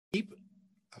keep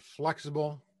a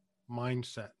flexible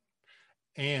mindset.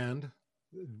 And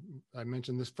I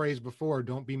mentioned this phrase before,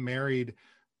 don't be married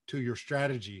to your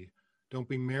strategy. Don't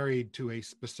be married to a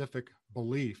specific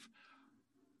belief.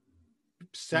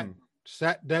 Set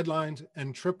deadlines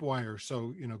and tripwires.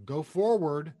 So, go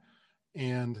forward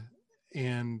and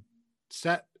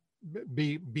set,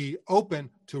 be open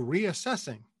to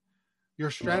reassessing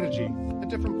your strategy at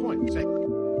different points.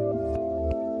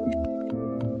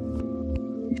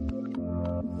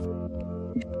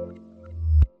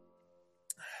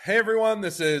 Hey everyone,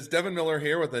 this is Devin Miller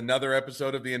here with another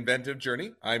episode of the Inventive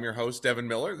Journey. I'm your host, Devin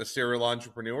Miller, the serial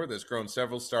entrepreneur that's grown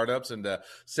several startups into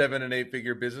 7- and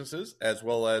 8-figure businesses, as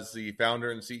well as the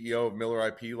founder and CEO of Miller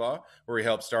IP Law, where we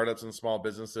help startups and small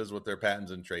businesses with their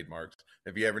patents and trademarks.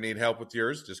 If you ever need help with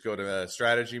yours, just go to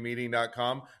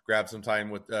strategymeeting.com, grab some time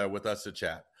with us to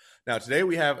chat. Now, today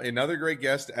we have another great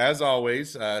guest, as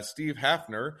always, Steve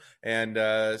Haffner.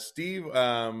 And Steve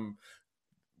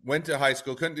went to high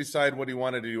school, couldn't decide what he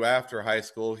wanted to do after high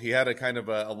school. He had a kind of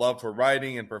a love for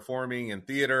writing and performing and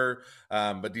theater,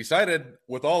 but decided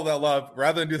with all that love,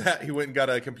 rather than do that, he went and got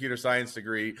a computer science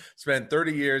degree, spent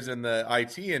 30 years in the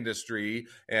IT industry.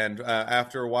 And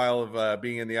after a while of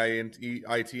being in the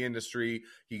IT industry,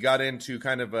 he got into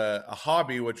kind of a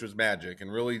hobby, which was magic,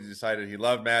 and really decided he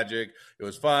loved magic. It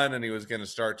was fun, and he was going to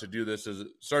start to do this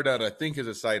start out, I think, as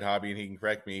a side hobby, and he can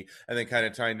correct me, and then kind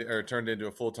of turned into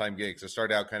a full-time gig. So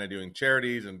started out kind of doing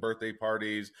charities and birthday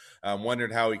parties,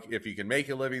 wondered if he could make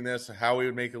a living how he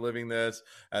would make a living this.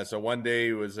 So one day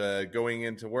he was going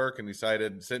into work and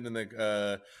decided, sitting in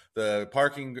the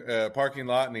parking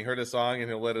lot, and he heard a song, and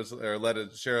he'll let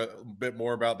us share a bit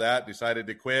more about that. Decided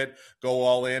to quit, go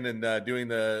all in, and doing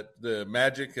the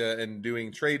magic and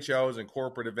doing trade shows and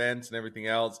corporate events and everything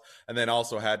else, and then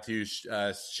also had to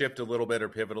shift a little bit or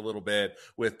pivot a little bit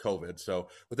with COVID. So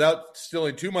without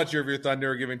stealing too much of your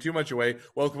thunder or giving too much away,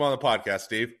 welcome on the podcast,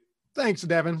 Steve. Thanks,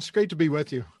 Devin. It's great to be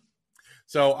with you.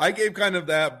 So I gave kind of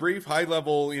that brief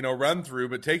high-level, run through,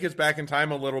 but take us back in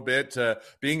time a little bit to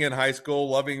being in high school,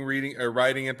 loving reading or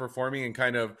writing and performing, and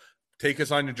kind of take us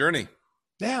on your journey.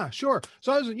 Yeah, sure.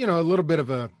 So I was, a little bit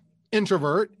of a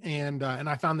introvert, and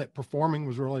I found that performing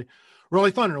was really,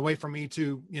 really fun, and a way for me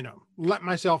to, let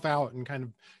myself out and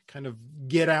kind of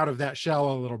get out of that shell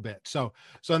a little bit.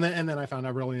 And then I found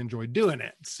I really enjoyed doing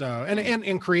it. So,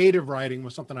 and creative writing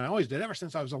was something I always did ever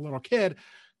since I was a little kid.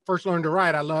 First learned to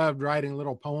write, I loved writing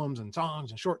little poems and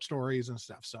songs and short stories and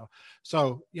stuff.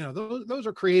 So those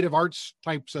are creative arts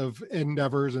types of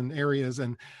endeavors and areas.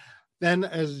 And then,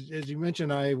 as you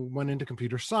mentioned, I went into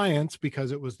computer science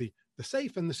because it was the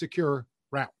safe and the secure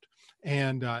route.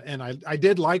 And I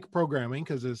did like programming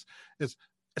because it's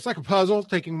like a puzzle,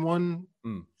 taking one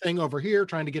thing over here,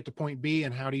 trying to get to point B,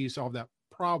 and how do you solve that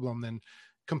problem, then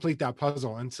complete that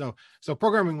puzzle. And so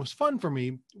programming was fun for me.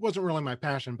 It wasn't really my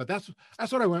passion, but that's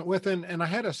what I went with. And I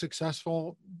had a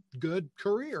successful, good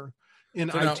career in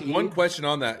IT. Now, one question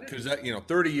on that, because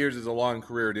 30 years is a long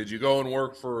career. Did you go and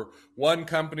work for one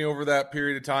company over that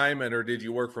period of time, or did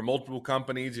you work for multiple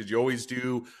companies? Did you always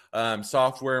do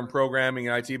software and programming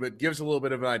and IT? But give us a little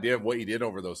bit of an idea of what you did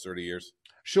over those 30 years.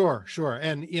 Sure.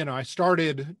 And, I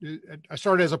started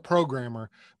as a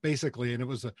programmer, basically, and it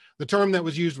was the term that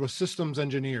was used was systems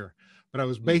engineer, but I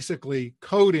was basically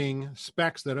coding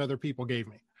specs that other people gave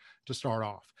me to start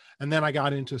off. And then I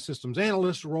got into a systems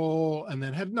analyst role, and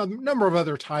then had a number of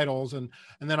other titles. And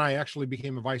then I actually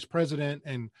became a vice president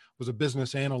and was a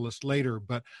business analyst later.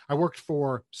 But I worked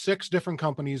for 6 different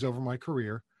companies over my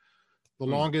career, the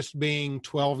longest being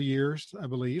 12 years, I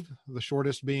believe, the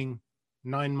shortest being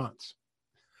 9 months.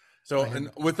 So, and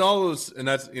with all those, and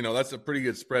that's a pretty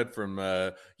good spread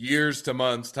from years to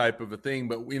months type of a thing.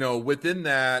 But within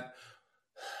that,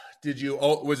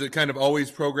 was it kind of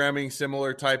always programming,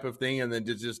 similar type of thing, and then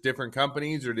just different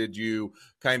companies, or did you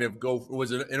kind of go?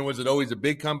 Was it always a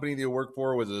big company that you worked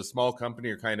for? Was it a small company,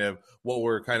 or kind of what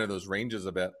were kind of those ranges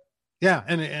a bit? Yeah,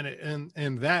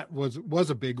 and that was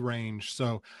a big range.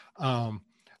 So, I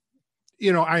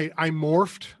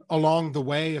morphed along the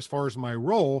way as far as my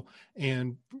role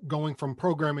and going from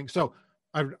programming. So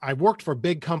I worked for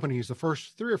big companies. The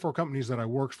first 3 or 4 companies that I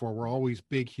worked for were always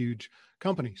big, huge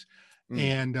companies.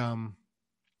 And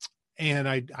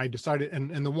I decided,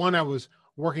 and the one I was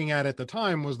working at the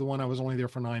time was the one I was only there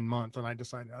for 9 months. And I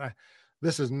decided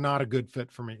this is not a good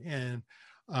fit for me. And,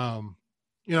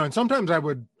 and sometimes I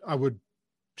would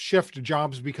shift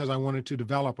jobs because I wanted to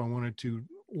develop, I wanted to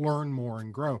learn more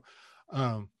and grow.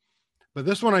 But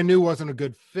this one I knew wasn't a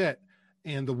good fit.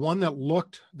 And the one that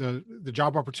looked, the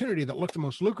job opportunity that looked the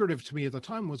most lucrative to me at the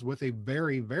time was with a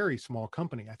very, very small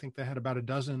company. I think they had about a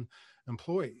dozen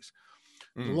employees.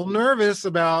 a little nervous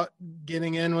about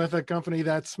getting in with a company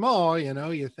that small.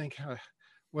 You think,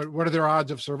 what are their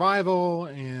odds of survival?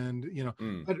 And,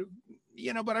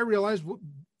 but I realized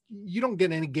you don't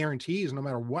get any guarantees no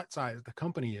matter what size the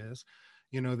company is.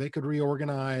 They could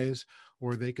reorganize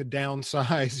or they could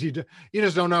downsize. You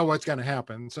just don't know what's going to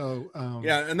happen. So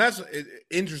yeah, and that's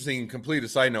interesting. Complete a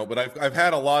side note, but I've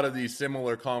had a lot of these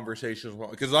similar conversations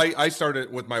because I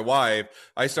started with my wife.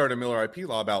 I started Miller IP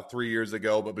Law about 3 years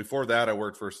ago, but before that, I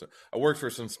worked for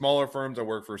some smaller firms. I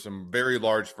worked for some very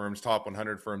large firms, top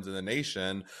 100 firms in the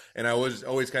nation, and I was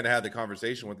always kind of had the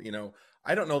conversation with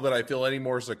I don't know that I feel any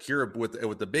more secure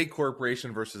with the big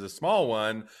corporation versus a small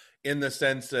one, in the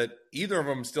sense that either of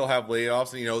them still have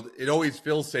layoffs. It always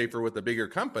feels safer with the bigger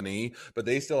company, but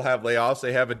they still have layoffs.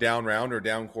 They have a down round or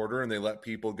down quarter, and they let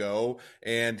people go.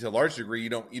 And to a large degree, you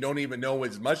don't even know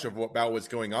as much about what's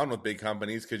going on with big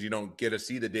companies because you don't get to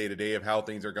see the day to day of how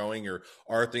things are going, or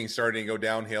are things starting to go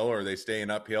downhill, or are they staying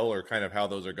uphill, or kind of how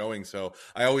those are going. So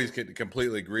I always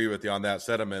completely agree with you on that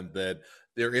sentiment that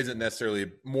there isn't necessarily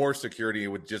more security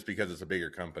with just because it's a bigger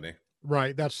company.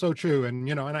 Right. That's so true. And,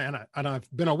 and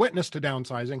I've been a witness to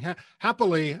downsizing.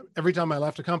 Happily, every time I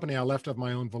left a company, I left of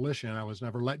my own volition. I was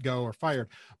never let go or fired,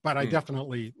 but I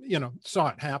definitely, saw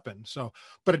it happen. So,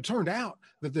 but it turned out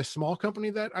that this small company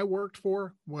that I worked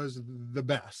for was the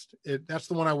best. That's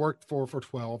the one I worked for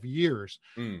 12 years.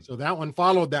 So that one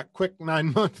followed that quick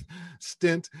 9-month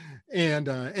stint, and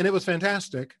it was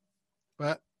fantastic.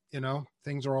 But,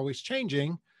 things are always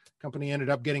changing. Company ended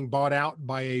up getting bought out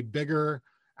by a bigger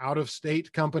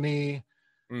out-of-state company.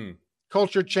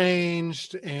 Culture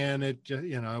changed, and it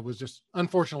was just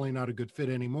unfortunately not a good fit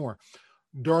anymore.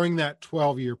 During that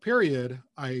 12-year period,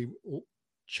 I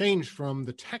changed from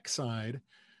the tech side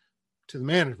to the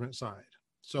management side.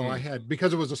 So I had,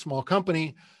 because it was a small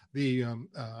company, the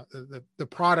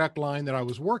product line that I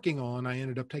was working on, I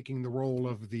ended up taking the role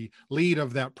of the lead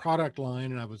of that product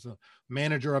line, and I was the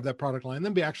manager of that product line, and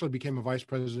then actually became a vice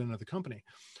president of the company.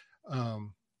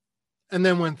 And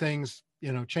then when things,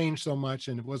 changed so much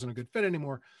and it wasn't a good fit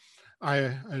anymore,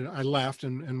 I left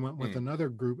and went with another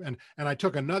group. And I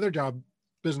took another job,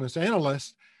 business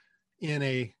analyst, in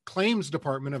a claims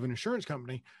department of an insurance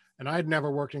company. And I'd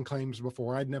never worked in claims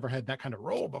before. I'd never had that kind of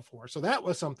role before. So that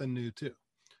was something new too,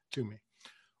 to me.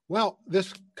 Well,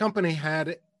 this company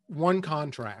had one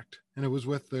contract, and it was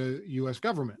with the U.S.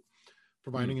 government,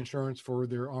 providing insurance for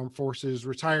their armed forces,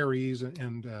 retirees,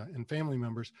 and family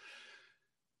members.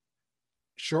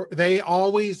 Sure, they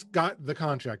always got the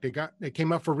contract. It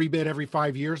came up for rebid every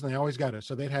 5 years, and they always got it.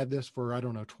 So they'd had this for,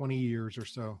 20 years or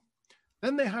so.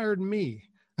 Then they hired me.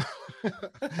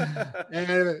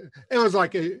 And it was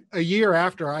like a year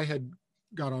after I had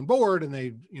got on board, and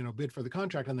they, bid for the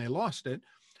contract, and they lost it.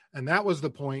 And that was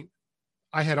the point.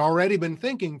 I had already been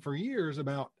thinking for years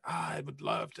about, I would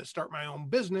love to start my own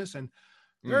business. And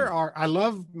I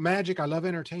love magic. I love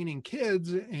entertaining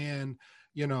kids, and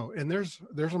and there's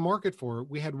a market for it.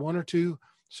 We had one or two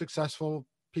successful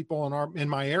people in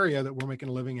my area that were making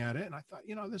a living at it. And I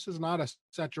thought, this is not a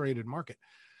saturated market.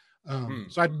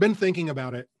 So I'd been thinking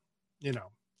about it,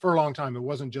 for a long time. It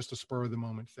wasn't just a spur of the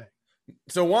moment thing.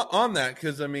 So on that,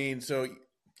 because so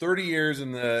 30 years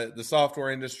in the software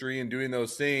industry and doing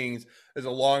those things is a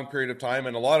long period of time.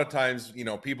 And a lot of times,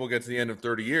 people get to the end of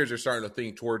 30 years, they're starting to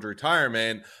think towards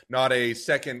retirement, not a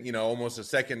second, almost a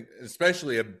second,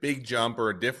 especially a big jump or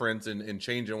a difference in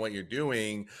changing what you're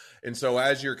doing. And so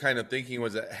as you're kind of thinking,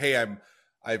 was that, hey,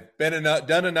 I've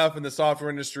done enough in the software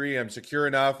industry, I'm secure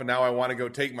enough, and now I want to go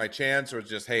take my chance, or it's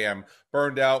just, hey, I'm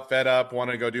burned out, fed up, want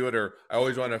to go do it, or I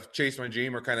always want to chase my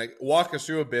dream, or kind of walk us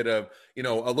through a bit of,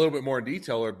 a little bit more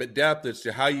detail or a bit depth as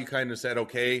to how you kind of said,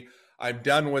 okay, I'm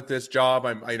done with this job.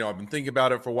 I've been thinking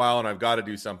about it for a while, and I've got to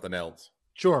do something else.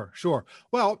 Sure.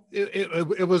 Well,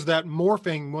 it was that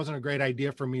morphing wasn't a great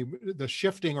idea for me, the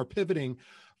shifting or pivoting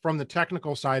from the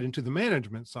technical side into the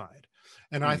management side.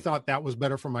 And I thought that was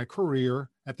better for my career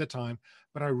at the time,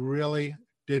 but I really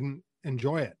didn't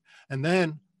enjoy it. And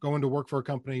then going to work for a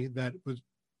company that was,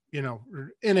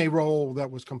 in a role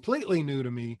that was completely new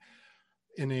to me,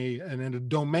 in a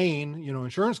domain,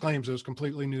 insurance claims was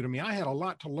completely new to me. I had a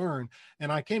lot to learn. And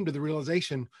I came to the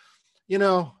realization,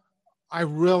 I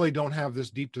really don't have this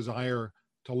deep desire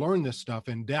to learn this stuff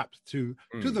in depth to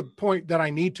the point that I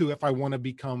need to if I want to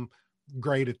become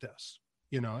great at this.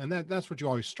 And that's what you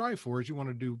always strive for, is you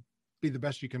want to be the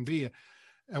best you can be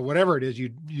at whatever it is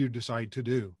you decide to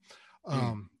do.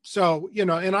 So,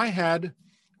 and I had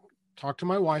talked to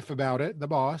my wife about it, the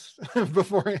boss,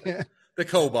 beforehand. The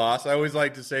co-boss. I always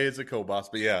like to say it's a co-boss,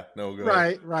 but yeah, no, go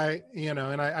ahead. Right. And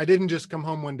I didn't just come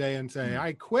home one day and say,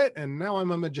 I quit and now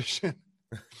I'm a magician.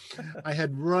 I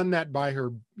had run that by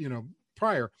her,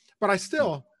 prior, but I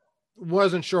still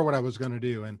wasn't sure what I was going to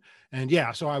do. And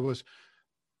yeah, so I was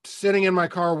sitting in my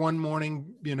car one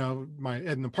morning,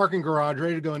 in the parking garage,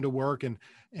 ready to go into work, and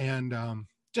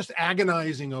just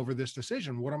agonizing over this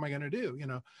decision. What am I going to do?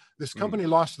 This company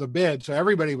lost the bid, so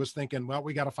everybody was thinking, well,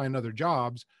 we got to find other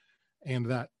jobs. And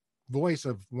that voice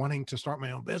of wanting to start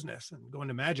my own business and go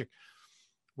into magic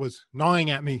was gnawing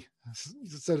at me,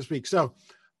 so to speak. So,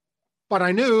 but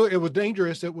I knew it was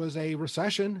dangerous. It was a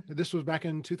recession. This was back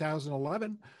in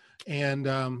 2011. And,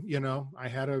 I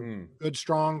had a good,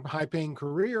 strong, high paying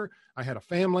career. I had a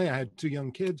family. I had 2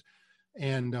 young kids.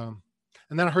 And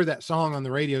then I heard that song on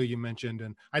the radio you mentioned,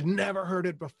 and I'd never heard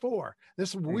it before.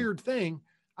 This weird thing.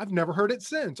 I've never heard it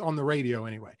since, on the radio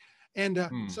anyway. And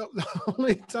so the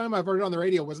only time I've heard it on the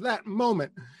radio was that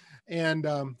moment, and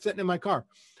sitting in my car.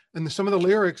 And some of the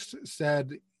lyrics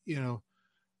said,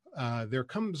 there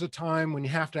comes a time when you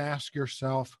have to ask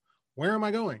yourself, where am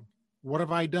I going? What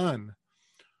have I done?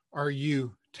 Are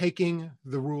you taking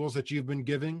the rules that you've been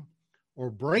giving or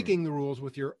breaking the rules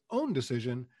with your own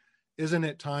decision? Isn't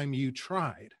it time you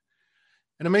tried?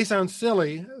 And it may sound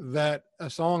silly that a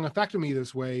song affected me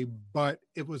this way, but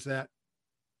it was that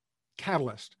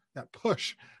catalyst, that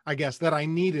push, I guess, that I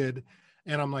needed.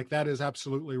 And I'm like, that is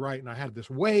absolutely right. And I had this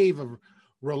wave of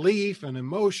relief and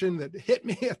emotion that hit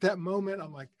me at that moment.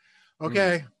 I'm like,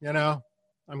 okay, I'm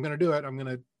going to do it. I'm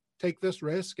going to take this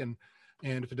risk. And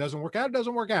if it doesn't work out, it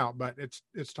doesn't work out, but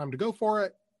it's time to go for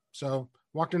it. So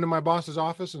walked into my boss's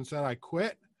office and said, I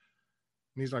quit.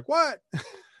 And he's like, what?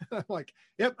 I'm like,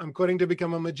 yep, I'm quitting to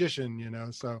become a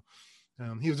magician, So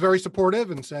he was very supportive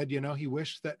and said, he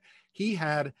wished that he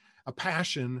had a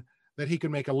passion that he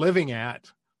could make a living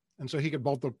at. And so he could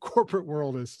bolt the corporate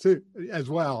world as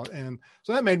well. And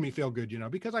so that made me feel good,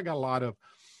 because I got a lot of,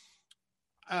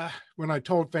 when I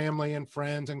told family and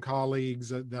friends and colleagues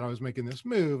that I was making this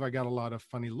move, I got a lot of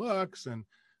funny looks and,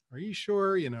 are you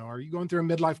sure? Are you going through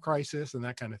a midlife crisis and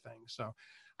that kind of thing? So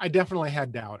I definitely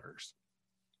had doubters.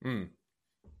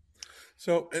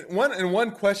 So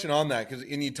one question on that,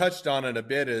 and you touched on it a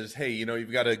bit, is, hey,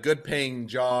 you've got a good paying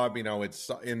job, it's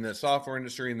in the software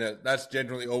industry, and that's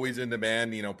generally always in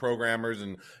demand. Programmers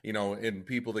and and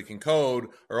people that can code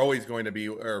are always going to be,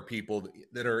 or people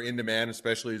that are in demand,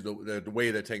 especially the way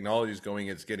that technology is going.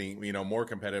 It's getting more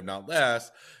competitive, not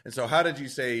less. And so, how did you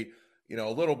say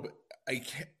a little bit?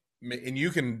 And you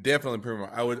can definitely improve.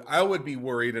 I would be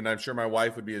worried, and I'm sure my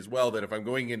wife would be as well, that if I'm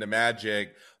going into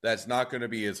magic, that's not going to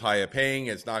be as high a paying.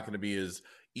 It's not going to be as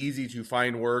easy to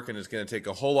find work, and it's going to take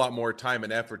a whole lot more time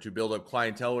and effort to build up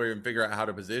clientele or even figure out how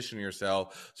to position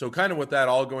yourself. So kind of with that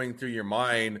all going through your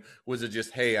mind, was it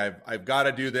just, hey, I've got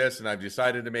to do this, and I've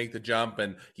decided to make the jump,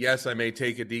 and yes, I may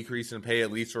take a decrease in pay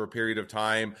at least for a period of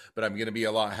time, but I'm going to be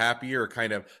a lot happier? Or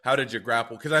kind of, how did you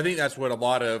grapple? Because I think that's what a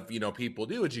lot of people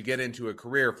do, is you get into a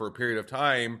career for a period of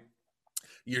time,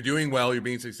 you're doing well, you're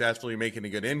being successful, you're making a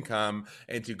good income,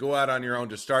 and to go out on your own,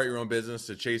 to start your own business,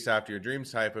 to chase after your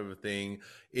dreams type of a thing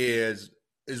is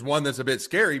one that's a bit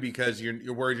scary, because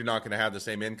you're worried you're not going to have the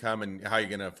same income and how you're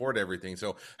going to afford everything.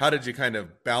 So how did you kind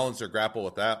of balance or grapple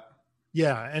with that?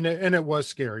 Yeah. And it was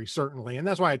scary, certainly. And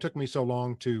that's why it took me so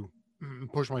long to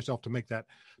push myself to make that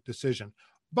decision.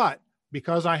 But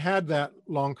because I had that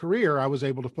long career, I was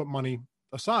able to put money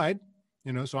aside,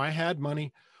 so I had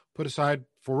money put aside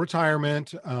for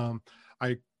retirement.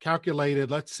 I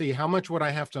calculated, let's see, how much would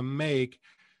I have to make?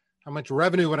 How much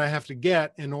revenue would I have to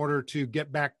get in order to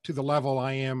get back to the level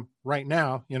I am right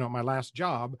now, my last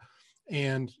job,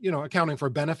 and, accounting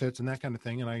for benefits and that kind of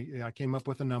thing. And I came up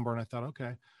with a number, and I thought,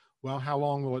 okay, well, how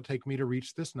long will it take me to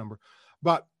reach this number?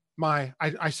 But I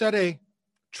set a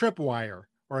tripwire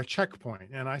or a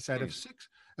checkpoint. And I said,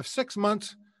 if 6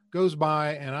 months goes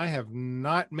by and I have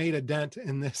not made a dent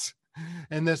in this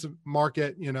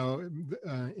market,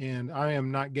 and I am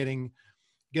not getting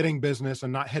business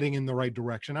and not heading in the right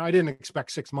direction. Now, I didn't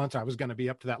expect 6 months I was going to be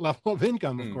up to that level of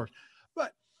income, of course,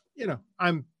 but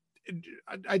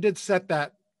I did set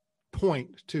that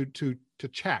point to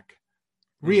check,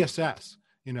 reassess,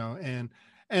 and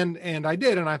I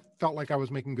did, and I felt like I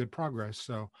was making good progress.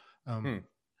 So,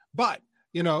 but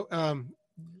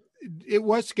it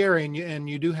was scary, and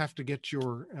you do have to get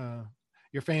your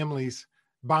family's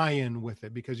buy-in with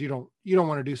it, because you don't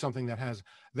want to do something that has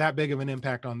that big of an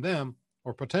impact on them,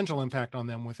 or potential impact on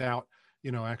them, without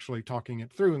actually talking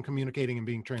it through and communicating and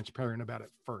being transparent about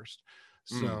it first.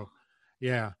 So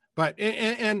yeah, but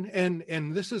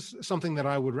and this is something that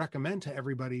I would recommend to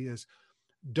everybody, is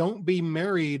don't be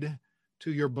married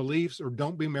to your beliefs, or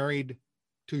don't be married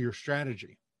to your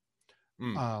strategy.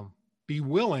 Be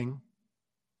willing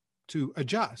to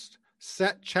adjust.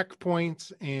 set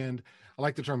checkpoints, and I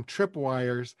like the term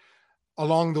tripwires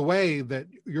along the way that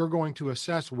you're going to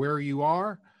assess where you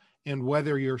are and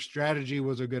whether your strategy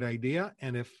was a good idea,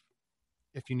 and if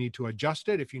you need to adjust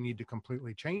it, if you need to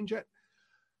completely change it.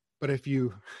 But if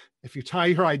you tie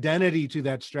your identity to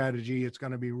that strategy, it's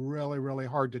going to be really, really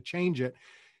hard to change it,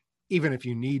 even if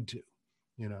you need to,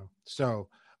 So,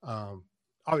 and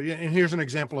here's an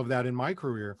example of that in my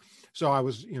career. So I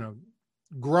was,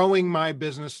 growing my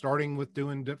business, starting with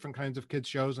doing different kinds of kids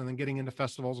shows and then getting into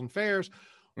festivals and fairs,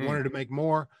 wanted to make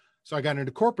more. So I got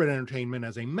into corporate entertainment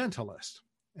as a mentalist.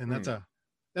 And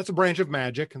that's a branch of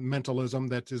magic and mentalism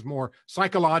that is more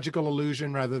psychological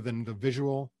illusion rather than the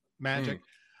visual magic.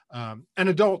 And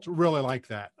adults really like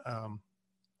that.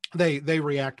 They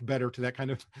react better to that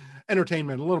kind of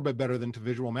entertainment a little bit better than to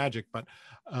visual magic. But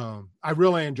I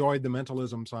really enjoyed the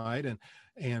mentalism side.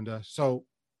 And so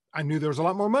I knew there was a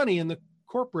lot more money in the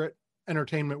corporate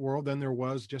entertainment world than there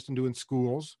was just in doing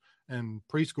schools and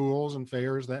preschools and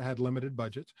fairs that had limited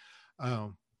budgets.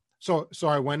 So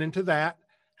I went into that,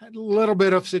 had a little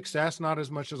bit of success, not as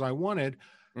much as I wanted.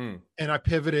 And I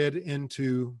pivoted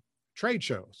into trade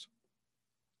shows.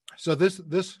 So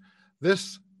this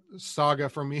saga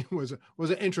for me was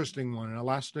an interesting one, and it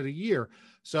lasted a year.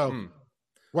 So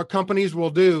what companies will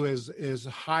do is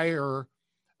hire.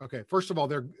 Okay, first of all,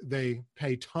 they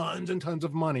pay tons and tons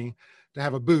of money to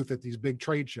have a booth at these big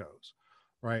trade shows,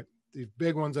 right? These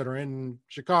big ones that are in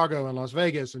Chicago and Las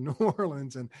Vegas and New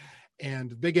Orleans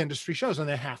and big industry shows, and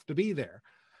they have to be there,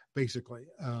 basically,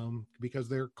 because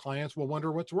their clients will wonder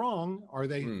what's wrong. Are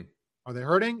they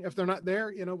hurting if they're not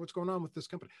there? What's going on with this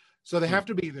company? So they have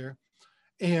to be there,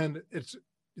 and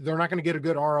they're not going to get a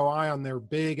good ROI on their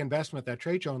big investment, that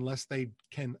trade show, unless they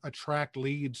can attract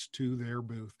leads to their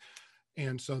booth.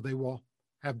 And so they will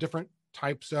have different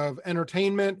types of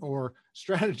entertainment or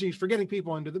strategies for getting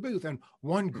people into the booth. And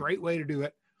one great way to do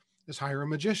it is hire a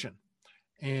magician.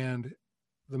 And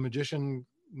the magician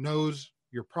knows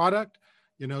your product,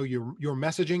 your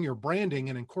messaging, your branding,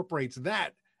 and incorporates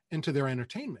that into their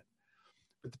entertainment.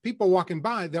 But the people walking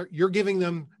by, you're giving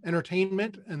them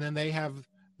entertainment, and then they have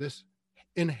this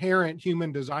inherent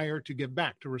human desire to give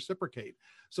back, to reciprocate.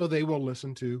 So they will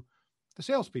listen to the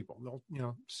salespeople.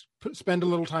 They'll, spend a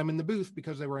little time in the booth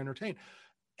because they were entertained,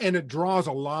 and it draws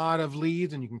a lot of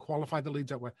leads, and you can qualify the leads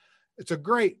that way. It's a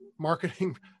great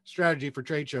marketing strategy for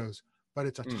trade shows, but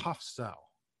it's a tough sell.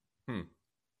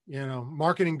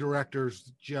 Marketing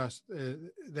directors just,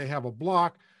 they have a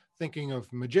block thinking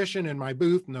of magician in my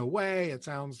booth. No way. It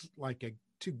sounds like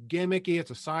too gimmicky.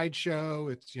 It's a sideshow.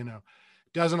 It's,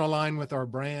 doesn't align with our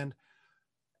brand.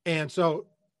 And so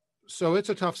it's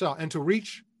a tough sell. And to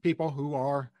reach people who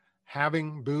are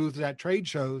having booths at trade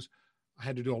shows, I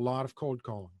had to do a lot of cold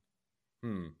calling.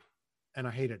 And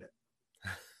I hated it.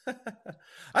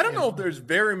 I don't know if there's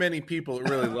very many people that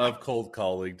really love cold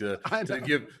calling to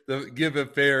give a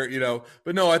fair,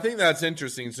 but no, I think that's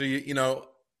interesting. So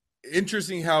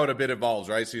interesting how it a bit evolves,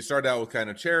 right? So you start out with kind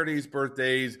of charities,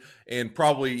 birthdays, and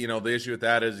probably, the issue with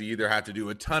that is you either have to do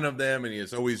a ton of them and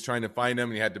it's always trying to find them,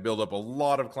 and you had to build up a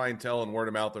lot of clientele and word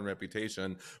of mouth and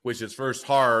reputation, which is first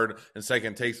hard and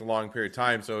second takes a long period of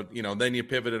time. So, then you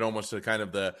pivoted almost to kind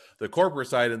of the corporate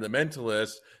side, and the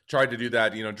mentalist tried to do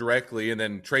that, directly. And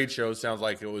then trade shows sounds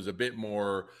like it was a bit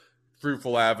more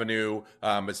fruitful avenue,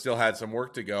 but still had some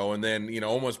work to go. And then,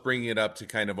 almost bringing it up to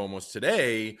kind of almost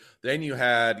today, then you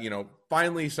had,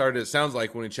 finally started, it sounds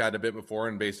like when we chatted a bit before,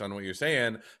 and based on what you're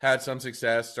saying, had some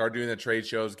success, started doing the trade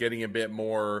shows, getting a bit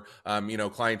more,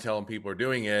 clientele and people are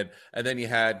doing it. And then you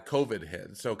had COVID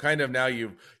hit. So kind of now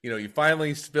you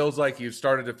finally feels like you've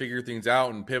started to figure things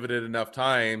out and pivoted enough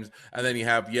times. And then you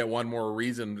have yet one more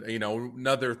reason,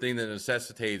 another thing that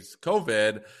necessitates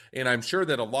COVID. And I'm sure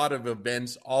that a lot of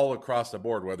events all across the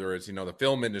board, whether it's, the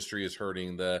film industry is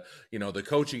hurting, the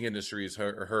coaching industry is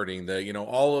hurting,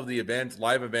 all of the events,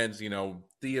 live events,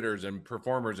 theaters and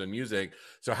performers and music.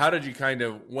 So how did you kind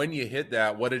of, when you hit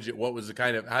that,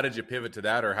 how did you pivot to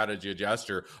that, or how did you adjust,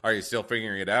 or are you still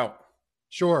figuring it out?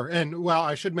 Sure. And well,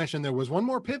 I should mention there was one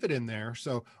more pivot in there.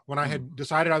 So when I had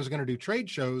decided I was going to do trade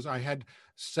shows, I had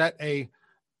set a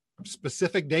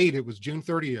specific date. It was June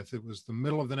 30th. It was the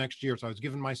middle of the next year. So I was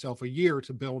giving myself a year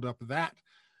to build up that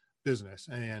business.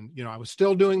 And, I was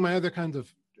still doing my other kinds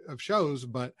of shows,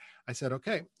 but I said,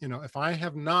 okay, if I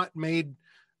have not made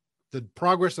the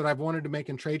progress that I've wanted to make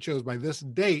in trade shows by this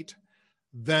date,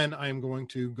 then I'm going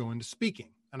to go into speaking.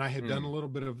 And I had done a little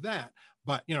bit of that,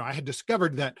 but, I had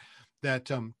discovered that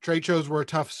trade shows were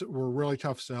a really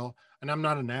tough sell. And I'm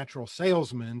not a natural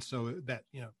salesman. So that,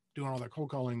 doing all that cold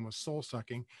calling was soul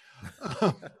sucking.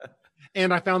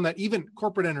 And I found that even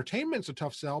corporate entertainment's a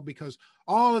tough sell because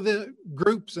all of the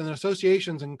groups and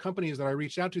associations and companies that I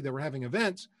reached out to that were having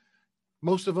events,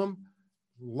 most of them,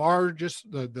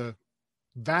 the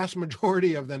vast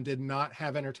majority of them did not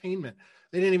have entertainment.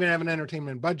 They didn't even have an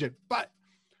entertainment budget, but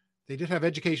they did have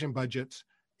education budgets,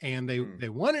 and they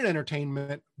wanted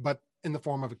entertainment, but in the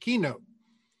form of a keynote,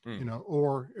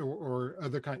 or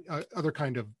other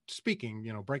kind of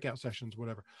speaking, breakout sessions,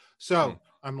 whatever. So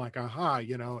I'm like, aha,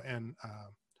 and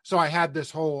so I had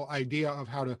this whole idea of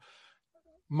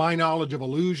my knowledge of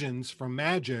illusions from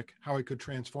magic, how I could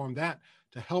transform that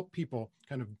to help people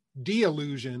kind of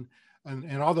de-illusion,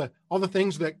 and all the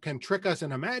things that can trick us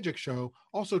in a magic show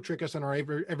also trick us in our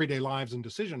everyday lives and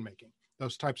decision making,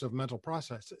 those types of mental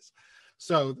processes.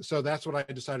 So that's what I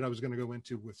decided I was going to go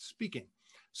into with speaking.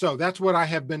 So that's what I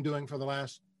have been doing for the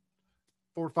last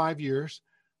 4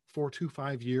 to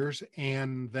 5 years.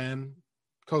 And then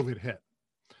COVID hit.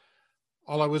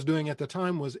 All I was doing at the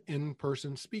time was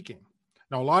in-person speaking.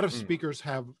 Now, a lot of speakers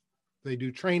they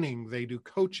do training, they do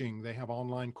coaching, they have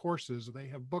online courses, they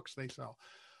have books they sell.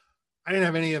 I didn't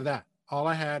have any of that. All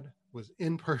I had was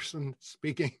in-person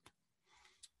speaking.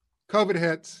 COVID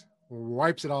hits,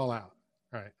 wipes it all out.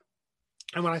 Right.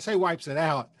 And when I say wipes it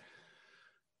out,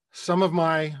 some of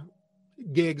my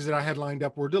gigs that I had lined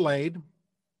up were delayed,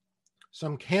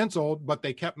 some canceled, but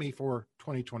they kept me for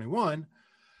 2021,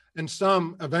 and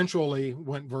some eventually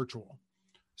went virtual.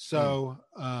 So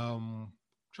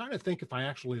trying to think if I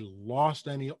actually lost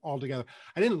any altogether.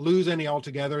 I didn't lose any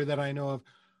altogether that I know of,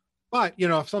 but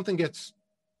if something gets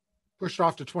pushed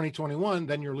off to 2021,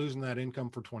 then you're losing that income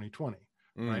for 2020,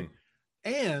 right?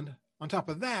 And on top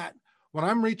of that, when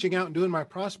I'm reaching out and doing my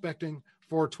prospecting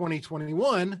for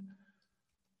 2021,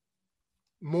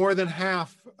 more than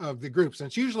half of the groups, and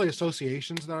it's usually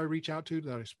associations that I reach out to,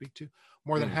 that I speak to,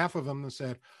 more than half of them have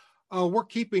said, oh,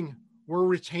 we're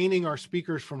retaining our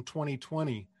speakers from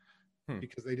 2020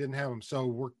 because they didn't have them. So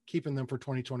we're keeping them for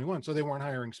 2021. So they weren't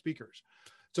hiring speakers.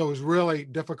 So it was really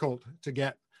difficult to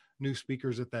get new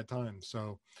speakers at that time.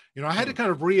 So, I had to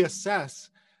kind of reassess,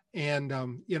 and,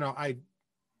 I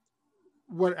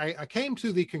came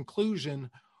to the conclusion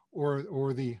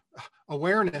or the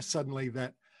awareness suddenly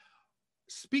that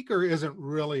speaker isn't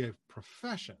really a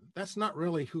profession. That's not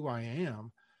really who I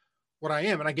am. What I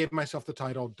am, and I gave myself the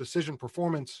title decision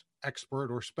performance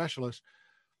expert or specialist.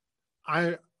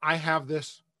 I have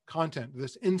this content,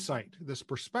 this insight, this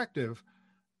perspective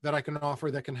that I can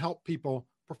offer that can help people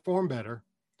perform better.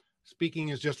 Speaking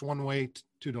is just one way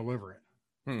to deliver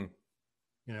it.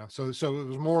 So it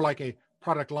was more like a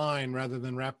product line rather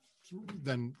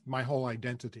than my whole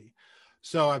identity.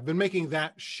 So I've been making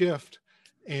that shift,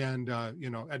 and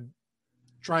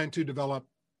trying to develop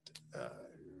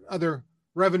other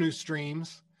revenue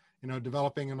streams,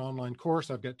 developing an online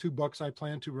course. I've got 2 books I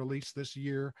plan to release this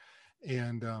year.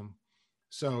 And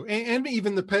and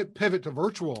even the pivot to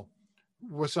virtual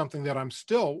was something that I'm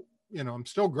still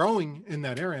growing in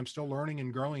that area. I'm still learning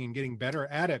and growing and getting better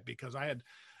at it because I had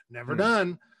never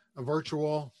done a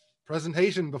virtual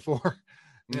presentation before,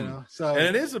 so.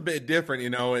 And it is a bit different,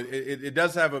 it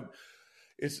does have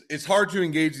it's hard to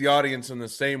engage the audience in the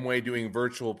same way doing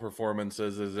virtual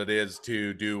performances as it is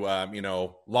to do,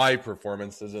 live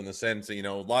performances, in the sense that,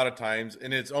 a lot of times,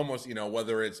 and it's almost,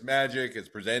 whether it's magic, it's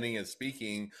presenting, it's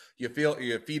speaking, you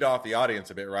feed off the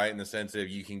audience a bit, right? In the sense that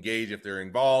you can gauge if they're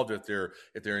involved, if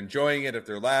they're enjoying it, if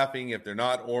they're laughing, if they're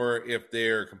not, or if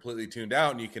they're completely tuned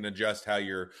out, and you can adjust how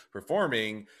you're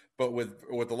performing. But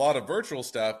with a lot of virtual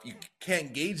stuff, you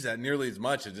can't gauge that nearly as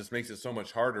much. It just makes it so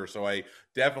much harder. So I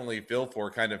definitely feel for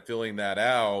kind of filling that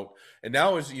out. And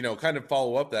now, as kind of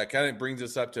follow up, that kind of brings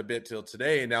us up to a bit till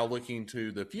today. And now looking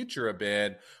to the future a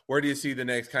bit, where do you see the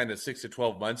next kind of 6 to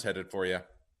 12 months headed for you?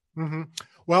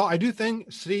 Well, I do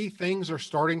see things are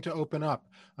starting to open up.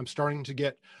 I'm starting to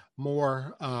get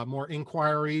more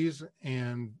inquiries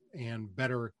and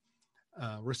better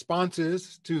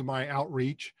responses to my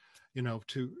outreach.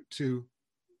 To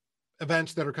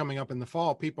events that are coming up in the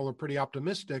fall. People are pretty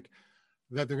optimistic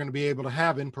that they're going to be able to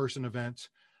have in-person events,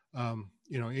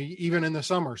 even in the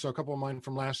summer. So a couple of mine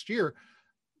from last year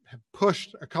have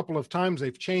pushed a couple of times.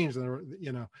 They've changed,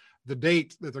 the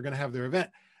date that they're going to have their event,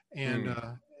 and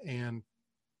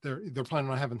they're planning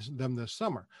on having them this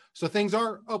summer. So things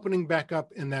are opening back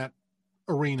up in that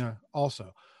arena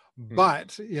also.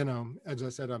 But, as I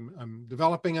said, I'm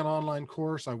developing an online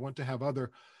course. I want to have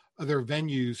other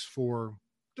venues for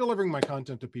delivering my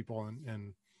content to people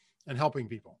and helping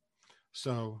people.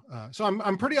 So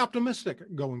I'm pretty optimistic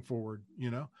going forward.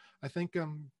 I think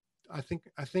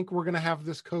we're going to have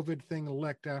this COVID thing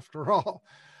licked after all.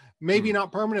 maybe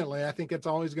not permanently. I think it's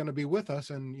always going to be with us,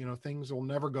 and things will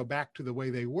never go back to the way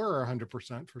they were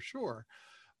 100% for sure.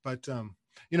 But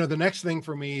the next thing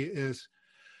for me is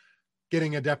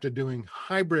getting adept at doing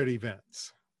hybrid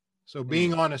events. So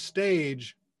being on a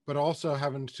stage, but also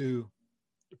having to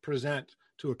present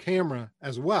to a camera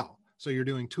as well. So you're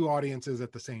doing two audiences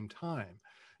at the same time,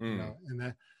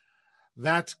 and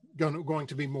that's going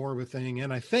to be more of a thing.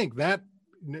 And I think that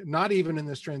not even in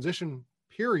this transition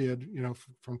period,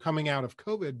 from coming out of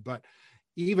COVID, but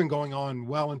even going on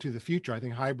well into the future, I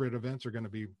think hybrid events are going to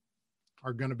be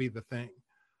the thing.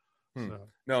 So.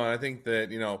 No, I think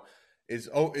that,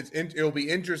 it'll be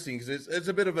interesting because it's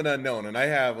a bit of an unknown, and I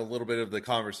have a little bit of the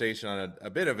conversation on a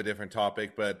bit of a different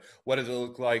topic. But what does it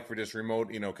look like for just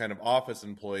remote, kind of office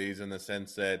employees, in the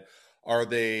sense that are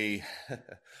they,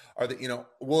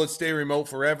 will it stay remote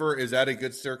forever? Is that a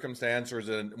good circumstance, or is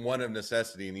it one of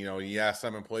necessity? And, you ask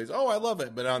some employees, oh, I love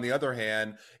it. But on the other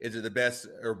hand, is it the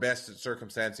best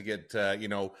circumstance to get,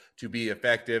 to be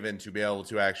effective and to be able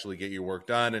to actually get your work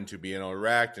done and to be able to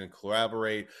interact and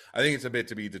collaborate? I think it's a bit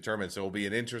to be determined. So it'll be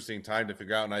an interesting time to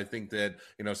figure out. And I think that,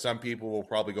 some people will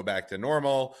probably go back to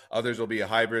normal. Others will be a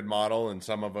hybrid model. And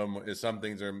some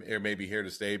things are maybe here to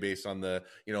stay based on the,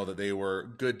 that they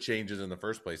were good changes in the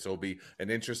first place. So it'll be an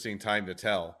interesting time to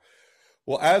tell.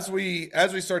 Well, as we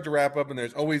start to wrap up, and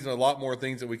there's always a lot more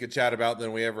things that we could chat about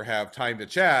than we ever have time to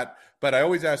chat, but I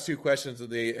always ask two questions at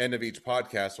the end of each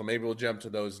podcast, so maybe we'll jump to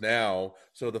those now.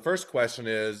 So the first question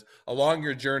is, along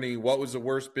your journey, what was the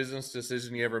worst business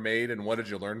decision you ever made, and what did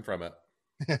you learn from it?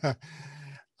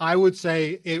 I would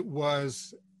say it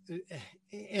was,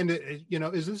 and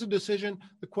is this a decision?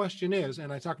 The question is,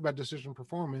 and I talk about decision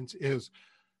performance,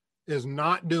 is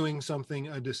not doing something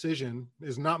a decision,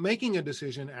 is not making a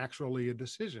decision actually a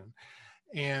decision.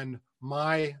 And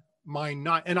my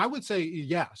not, and I would say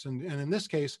yes. And in this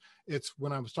case, it's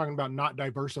when I was talking about not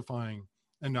diversifying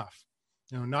enough,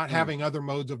 not having other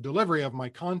modes of delivery of my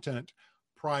content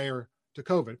prior to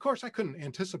COVID. Of course, I couldn't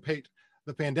anticipate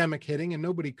the pandemic hitting, and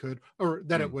nobody could, or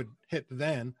that it would hit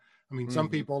then. I mean, some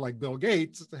people like Bill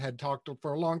Gates had talked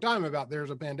for a long time about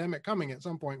there's a pandemic coming at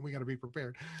some point. We got to be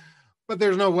prepared. But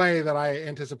there's no way that I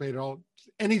anticipated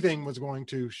anything was going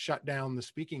to shut down the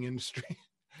speaking industry,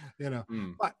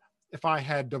 But if I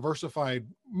had diversified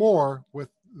more with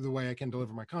the way I can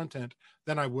deliver my content,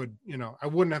 then I would,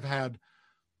 it wouldn't have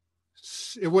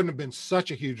been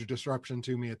such a huge disruption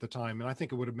to me at the time. And I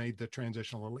think it would have made the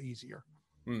transition a little easier.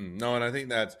 No, and I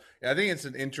think it's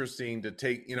an interesting to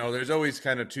take, there's always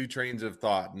kind of two trains of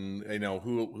thought, and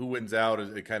who wins out.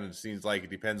 It kind of seems like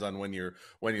it depends on when you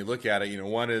look at it.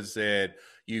 One is that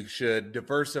you should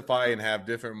diversify and have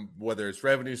different, whether it's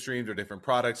revenue streams or different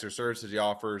products or services you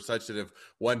offer, such that if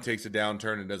one takes a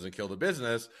downturn, it doesn't kill the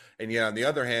business. And yet on the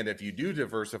other hand, if you do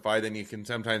diversify, then you can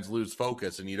sometimes lose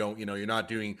focus, and you don't, you're not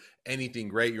doing anything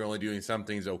great. You're only doing some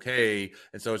things okay.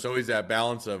 And so it's always that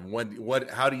balance of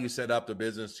how do you set up the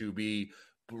business to be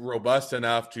robust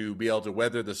enough to be able to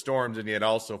weather the storms, and yet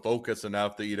also focus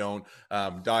enough that you don't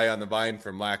die on the vine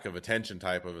from lack of attention,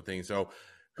 type of a thing. So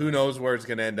who knows where it's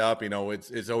going to end up?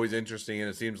 It's always interesting, and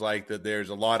it seems like that there's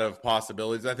a lot of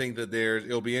possibilities. I think that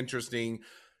it'll be interesting.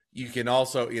 You can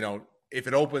also, if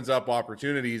it opens up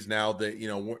opportunities now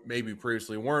that, maybe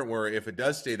previously weren't, where if it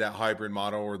does stay that hybrid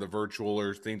model or the virtual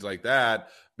or things like that,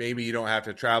 maybe you don't have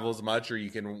to travel as much, or you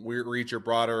can reach your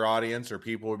broader audience, or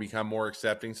people will become more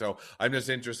accepting. So I'm just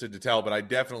interested to tell, but I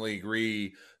definitely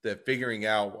agree that figuring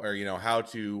out, or, how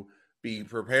to be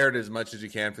prepared as much as you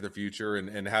can for the future,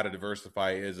 and how to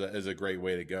diversify is a great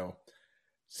way to go.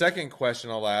 Second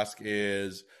question I'll ask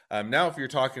is, now if you're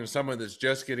talking to someone that's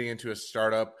just getting into a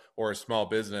startup or a small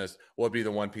business, what would be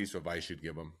the one piece of advice you'd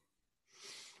give them?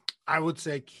 I would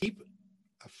say keep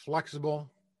a flexible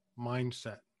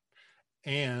mindset.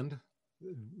 And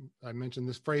I mentioned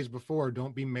this phrase before,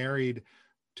 don't be married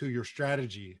to your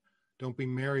strategy. Don't be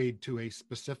married to a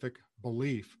specific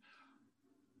belief.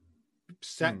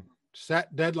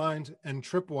 Set deadlines and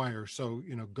tripwires. So,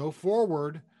 go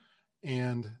forward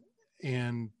and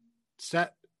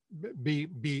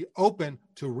be open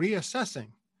to reassessing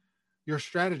your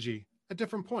strategy at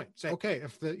different points. Say, okay,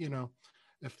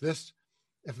 if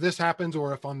this happens,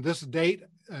 or if on this date,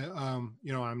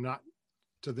 I'm not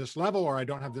to this level, or I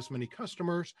don't have this many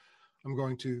customers, I'm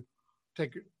going to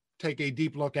take a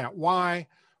deep look at why,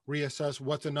 reassess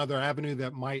what's another avenue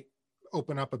that might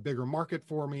open up a bigger market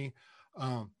for me.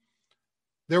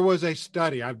 There was a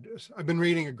study. I've been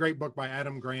reading a great book by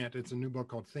Adam Grant. It's a new book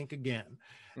called Think Again.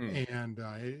 And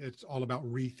it's all about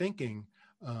rethinking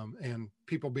and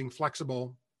people being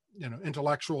flexible,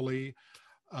 intellectually.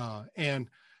 And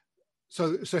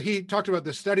so he talked about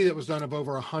this study that was done of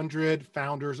over 100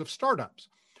 founders of startups.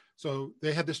 So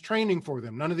they had this training for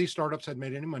them. None of these startups had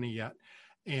made any money yet.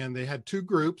 And they had two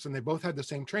groups, and they both had the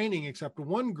same training, except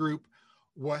one group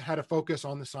had a focus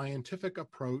on the scientific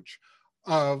approach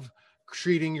of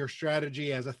treating your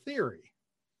strategy as a theory.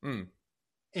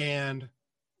 And,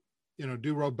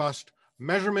 do robust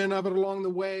measurement of it along the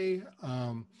way,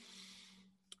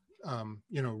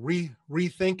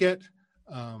 rethink it,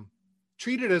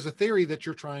 treat it as a theory that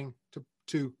you're trying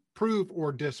to prove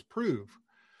or disprove.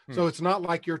 So it's not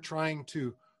like you're trying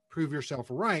to prove yourself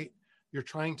right. You're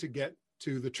trying to get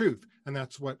to the truth. And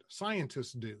that's what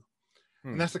scientists do.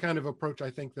 And that's the kind of approach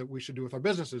I think that we should do with our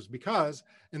businesses, because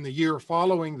in the year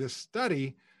following this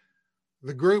study,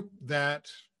 the group that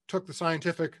took the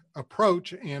scientific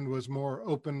approach and was more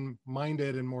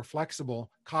open-minded and more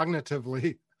flexible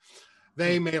cognitively,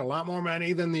 they made a lot more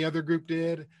money than the other group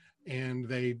did. And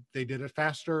they did it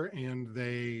faster, and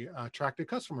they attracted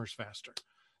customers faster.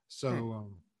 So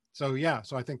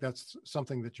I think that's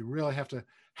something that you really have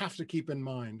to keep in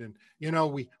mind. And,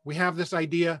 we have this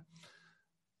idea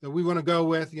that we want to go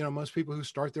with. Most people who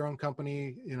start their own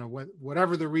company,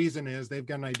 whatever the reason is, they've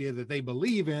got an idea that they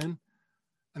believe in,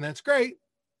 and that's great,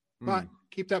 but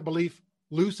keep that belief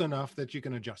loose enough that you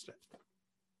can adjust it.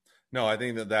 No, I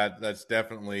think that's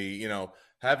definitely,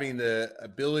 having the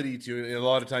ability to, a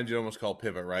lot of times you almost call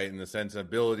pivot, right? In the sense of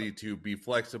ability to be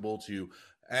flexible, to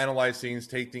analyze things,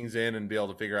 take things in, and be able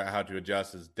to figure out how to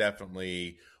adjust is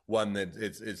definitely one that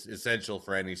it's essential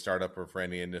for any startup or for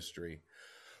any industry.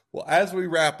 Well, as we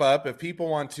wrap up, if people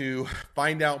want to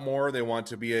find out more, they want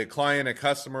to be a client, a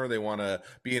customer, they want to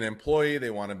be an employee, they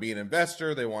want to be an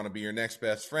investor, they want to be your next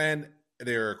best friend,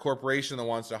 they're a corporation that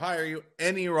wants to hire you,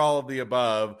 any or all of the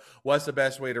above, what's the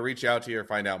best way to reach out to you or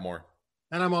find out more?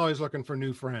 And I'm always looking for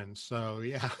new friends. So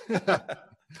yeah, you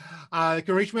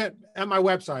can reach me at my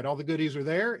website. All the goodies are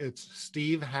there. It's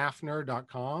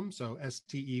stevehaffner.com. So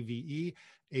SteveHaffner.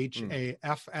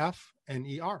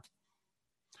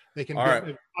 They can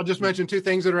get, I'll just mention two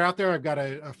things that are out there. I've got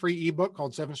a free ebook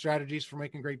called 7 Strategies for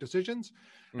Making Great Decisions.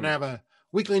 And I have a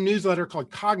weekly newsletter called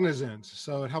Cognizant.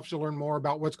 So it helps you learn more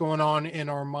about what's going on in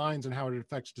our minds and how it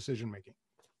affects decision-making.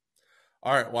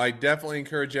 All right. Well, I definitely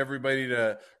encourage everybody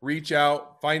to reach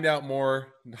out, find out more,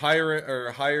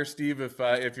 hire Steve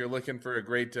if you're looking for a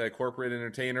great corporate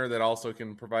entertainer that also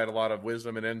can provide a lot of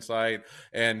wisdom and insight,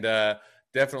 and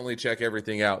definitely check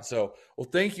everything out. So, well,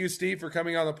 thank you, Steve, for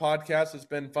coming on the podcast. It's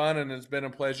been fun and it's been a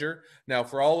pleasure. Now,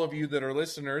 for all of you that are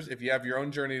listeners, if you have your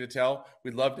own journey to tell,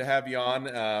 we'd love to have you on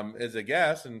as a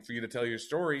guest and for you to tell your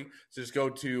story. So just go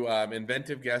to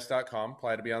inventiveguest.com,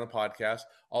 apply to be on the podcast.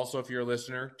 Also, if you're a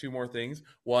listener, 2 more things.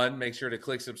 1, make sure to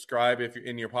click subscribe if you're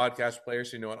in your podcast player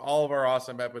so you know when all of our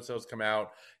awesome episodes come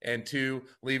out. And 2,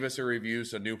 leave us a review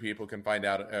so new people can find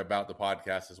out about the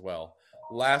podcast as well.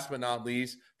 Last but not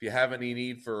least, if you have any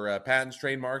need for patents,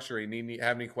 trademarks, or you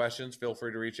have any questions, feel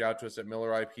free to reach out to us at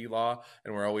Miller IP Law,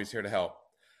 and we're always here to help.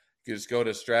 You just go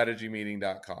to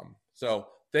strategymeeting.com. So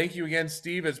thank you again,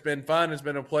 Steve. It's been fun. It's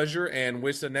been a pleasure, and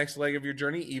wish the next leg of your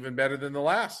journey even better than the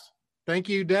last. Thank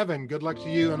you, Devin. Good luck to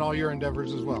you and all your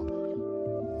endeavors as well.